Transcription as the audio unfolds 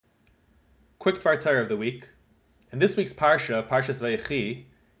Quick Dvar Torah of the week. In this week's Parsha, Parshas Vayechi,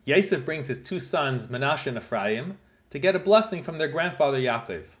 Yosef brings his two sons, Menashe and Ephraim, to get a blessing from their grandfather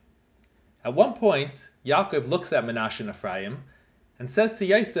Yacov. At one point, Yacov looks at Menashe and Ephraim and says to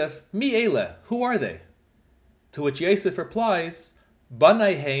Yosef, Mi ele, who are they? To which Yosef replies,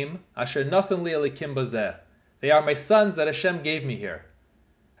 Banai heim asher nasan li elikim bazeh. They are my sons that Hashem gave me here.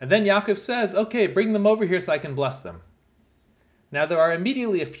 And then Yaakov says, okay, bring them over here so I can bless them. Now there are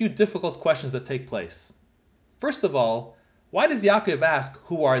immediately a few difficult questions that take place. First of all, why does Yaakov ask,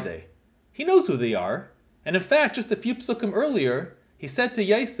 who are they? He knows who they are. And in fact, just a few psukim earlier, he said to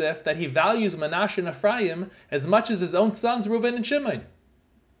Yosef that he values Menashe and Ephraim as much as his own sons Reuven and Shimon.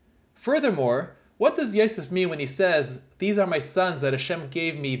 Furthermore, what does Yosef mean when he says, these are my sons that Hashem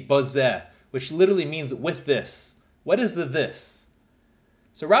gave me bazeh, which literally means with this? What is the this?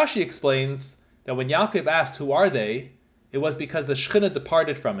 So Rashi explains that when Yaakov asked, who are they? It was because the Shekhinah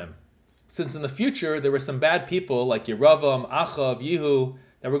departed from him. Since in the future there were some bad people like Yeravam, Achav, Yehu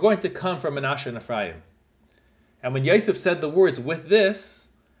that were going to come from Menashe and Ephraim. And when Yosef said the words, with this,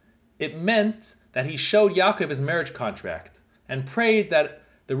 it meant that he showed Yaakov his marriage contract and prayed that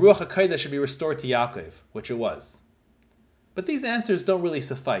the Ruach HaKodesh should be restored to Yaakov, which it was. But these answers don't really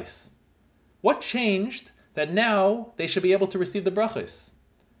suffice. What changed that now they should be able to receive the brachos?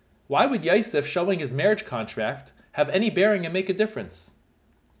 Why would Yosef showing his marriage contract have any bearing and make a difference?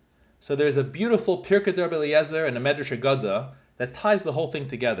 So there's a beautiful Pirkei Rabbi Eliezer and a Medrash Agada that ties the whole thing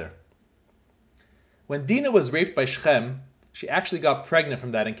together. When Dinah was raped by Shechem, she actually got pregnant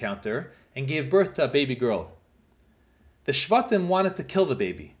from that encounter and gave birth to a baby girl. The Shvatim wanted to kill the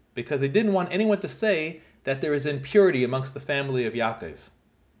baby because they didn't want anyone to say that there is impurity amongst the family of Yaakov.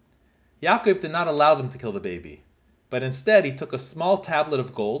 Yaakov did not allow them to kill the baby, but instead he took a small tablet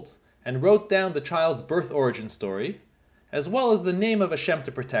of gold and wrote down the child's birth origin story, as well as the name of Hashem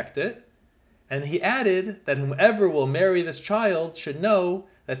to protect it, and he added that whomever will marry this child should know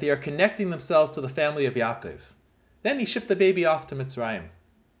that they are connecting themselves to the family of Yaakov. Then he shipped the baby off to Mitzrayim.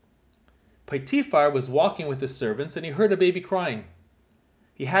 Potiphar was walking with his servants and he heard a baby crying.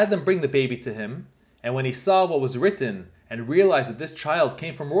 He had them bring the baby to him, and when he saw what was written and realized that this child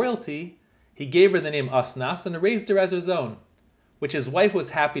came from royalty, he gave her the name Asnas and raised her as his own, which his wife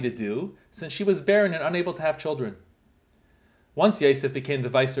was happy to do since she was barren and unable to have children. Once Yosef became the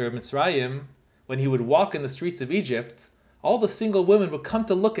viceroy of Mitzrayim, when he would walk in the streets of Egypt, all the single women would come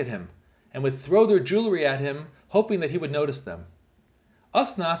to look at him and would throw their jewelry at him, hoping that he would notice them.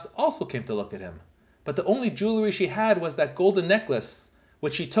 Asnas also came to look at him, but the only jewelry she had was that golden necklace,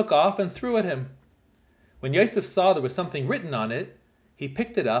 which she took off and threw at him. When Yosef saw there was something written on it, he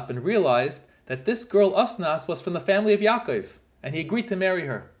picked it up and realized that this girl Asnas was from the family of Yaakov, and he agreed to marry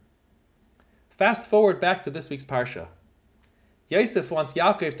her. Fast forward back to this week's Parsha. Yosef wants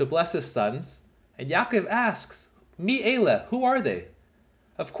Yaakov to bless his sons, and Yaakov asks, Mi ele, who are they?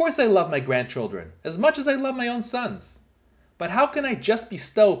 Of course I love my grandchildren, as much as I love my own sons. But how can I just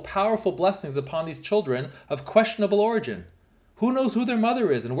bestow powerful blessings upon these children of questionable origin? Who knows who their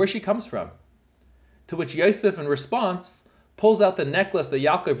mother is and where she comes from? To which Yosef, in response, pulls out the necklace that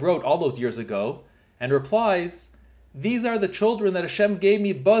Yaakov wrote all those years ago, and replies, these are the children that Hashem gave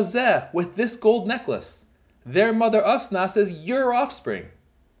me bazeh, with this gold necklace. Their mother Asnas is your offspring.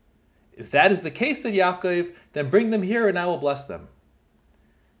 If that is the case, said Yaakov, then bring them here and I will bless them.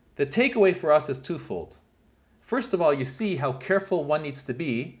 The takeaway for us is twofold. First of all, you see how careful one needs to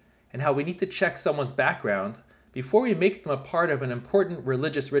be and how we need to check someone's background before we make them a part of an important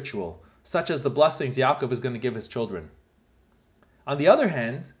religious ritual, such as the blessings Yaakov is going to give his children. On the other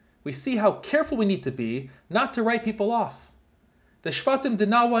hand, we see how careful we need to be not to write people off. The Shvatim did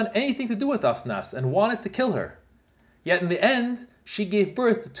not want anything to do with Asnas and wanted to kill her. Yet in the end, she gave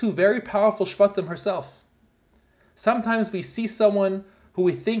birth to two very powerful Shvatim herself. Sometimes we see someone who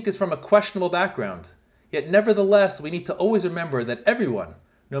we think is from a questionable background, yet nevertheless we need to always remember that everyone,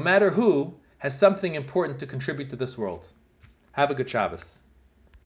 no matter who, has something important to contribute to this world. Have a good Shabbos.